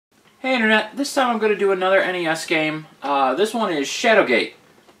Hey Internet, this time I'm going to do another NES game. This one is Shadowgate.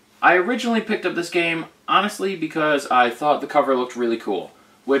 I originally picked up this game, honestly, because I thought the cover looked really cool.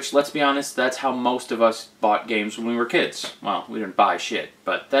 Which, let's be honest, that's how most of us bought games when we were kids. Well, we didn't buy shit,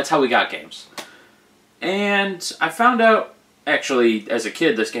 but that's how we got games. And I found out, actually, as a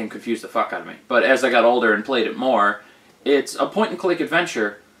kid this game confused the fuck out of me, but as I got older and played it more, it's a point-and-click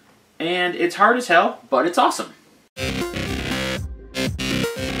adventure, and it's hard as hell, but it's awesome.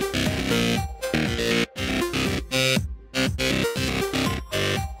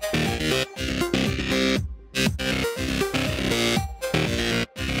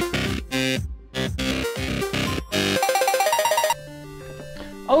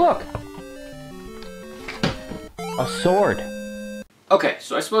 Oh look! A sword. Okay,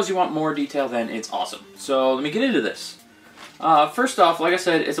 so I suppose you want more detail then it's awesome. So let me get into this. First off, like I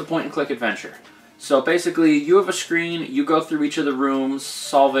said, it's a point-and-click adventure. So basically, you have a screen, you go through each of the rooms,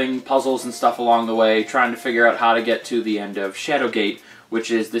 solving puzzles and stuff along the way, trying to figure out how to get to the end of Shadowgate,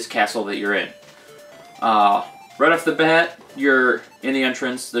 which is this castle that you're in. Right off the bat, you're in the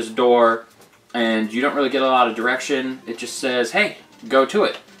entrance, there's a door, and you don't really get a lot of direction. It just says, hey, go to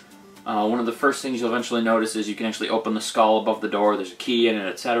it. One of the first things you'll eventually notice is you can actually open the skull above the door, there's a key in it,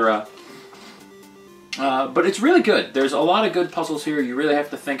 etc. But it's really good. There's a lot of good puzzles here. You really have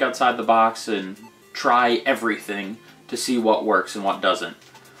to think outside the box and try everything to see what works and what doesn't.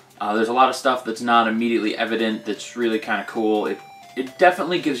 There's a lot of stuff that's not immediately evident that's really kind of cool. It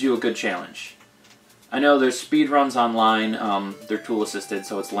definitely gives you a good challenge. I know there's speed runs online. They're tool assisted,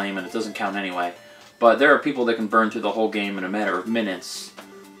 so it's lame and it doesn't count anyway. But there are people that can burn through the whole game in a matter of minutes.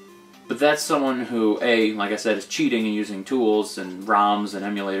 But that's someone who, A, like I said, is cheating and using tools and ROMs and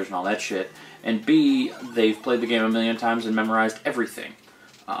emulators and all that shit. And B, they've played the game a million times and memorized everything.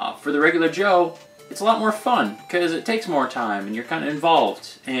 For the regular Joe, it's a lot more fun, because it takes more time and you're kind of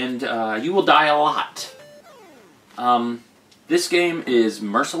involved. And you will die a lot. This game is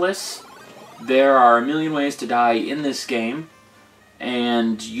merciless. There are a million ways to die in this game.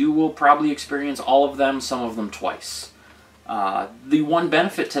 And you will probably experience all of them, some of them twice. The one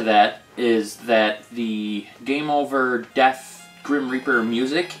benefit to that is that the game over death Grim Reaper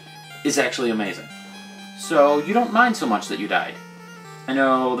music is actually amazing. So you don't mind so much that you died. I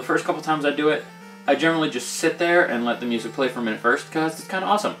know the first couple times I do it, I generally just sit there and let the music play for a minute first because it's kind of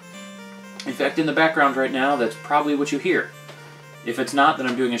awesome. In fact, in the background right now, that's probably what you hear. If it's not, then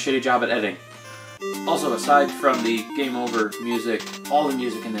I'm doing a shitty job at editing. Also, aside from the game over music, all the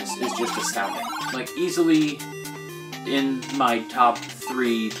music in this is just astounding. Like, easily in my top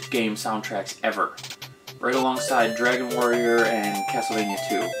 3 game soundtracks ever. Right alongside Dragon Warrior and Castlevania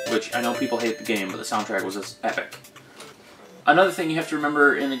 2, which I know people hate the game, but the soundtrack was just epic. Another thing you have to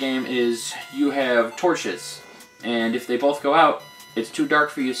remember in the game is you have torches, and if they both go out, it's too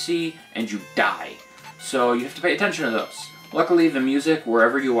dark for you to see, and you die. So you have to pay attention to those. Luckily, the music,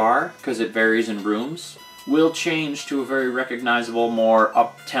 wherever you are, because it varies in rooms, will change to a very recognizable, more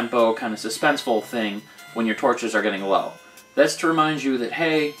up-tempo, kind of suspenseful thing when your torches are getting low. That's to remind you that,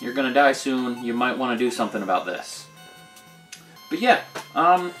 hey, you're gonna die soon, you might want to do something about this. But yeah,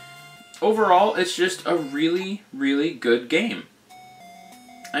 overall, it's just a really, really good game.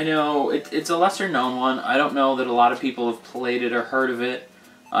 I know, it's a lesser-known one. I don't know that a lot of people have played it or heard of it.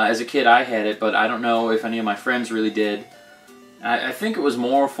 As a kid, I had it, but I don't know if any of my friends really did. I think it was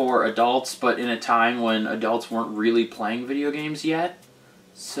more for adults, but in a time when adults weren't really playing video games yet.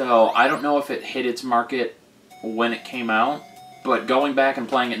 So I don't know if it hit its market when it came out, but going back and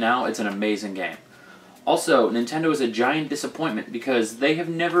playing it now, it's an amazing game. Also, Nintendo is a giant disappointment because they have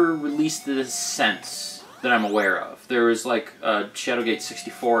never released this since that I'm aware of. There was like a Shadowgate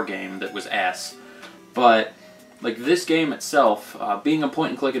 64 game that was ass, but like this game itself, being a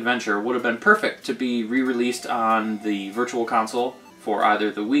point-and-click adventure, would have been perfect to be re-released on the Virtual Console for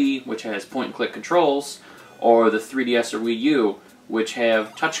either the Wii, which has point-and-click controls, or the 3DS or Wii U, which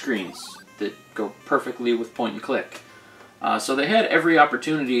have touchscreens that go perfectly with point-and-click. So they had every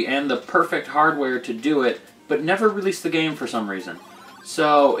opportunity and the perfect hardware to do it, but never released the game for some reason.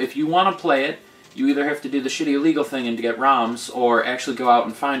 So if you want to play it, you either have to do the shitty illegal thing and to get ROMs, or actually go out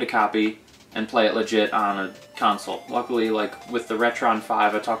and find a copy and play it legit on a console. Luckily, like with the Retron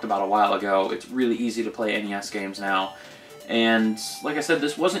 5 I talked about a while ago, it's really easy to play NES games now. And like I said,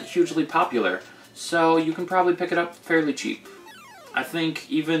 this wasn't hugely popular, so you can probably pick it up fairly cheap. I think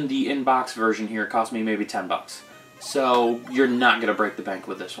even the in-box version here cost me maybe 10 bucks. So you're not going to break the bank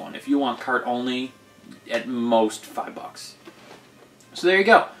with this one. If you want cart only, at most 5 bucks. So there you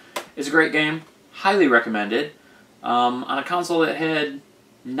go. It's a great game. Highly recommended. On a console that had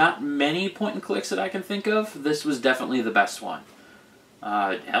not many point and clicks that I can think of, this was definitely the best one.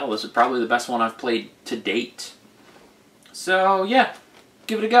 Hell, this is probably the best one I've played to date. So yeah,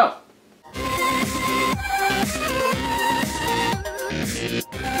 give it a go.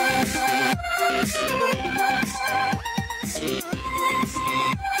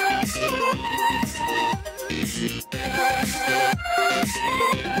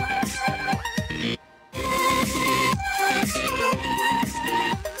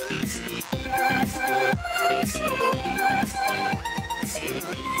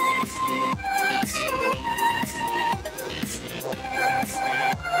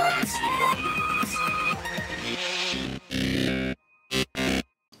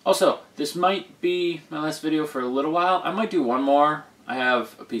 Also, this might be my last video for a little while. I might do one more. I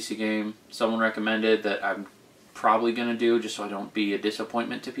have a PC game someone recommended that I'm probably going to do just so I don't be a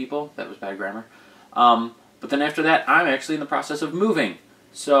disappointment to people. That was bad grammar. But then after that, I'm actually in the process of moving.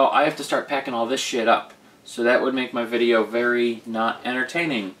 So I have to start packing all this shit up. So that would make my video very not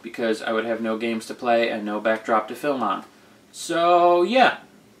entertaining because I would have no games to play and no backdrop to film on. So yeah,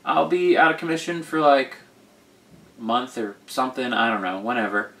 I'll be out of commission for like a month or something, I don't know,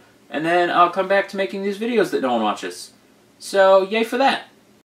 whenever. And then I'll come back to making these videos that no one watches. So yay for that.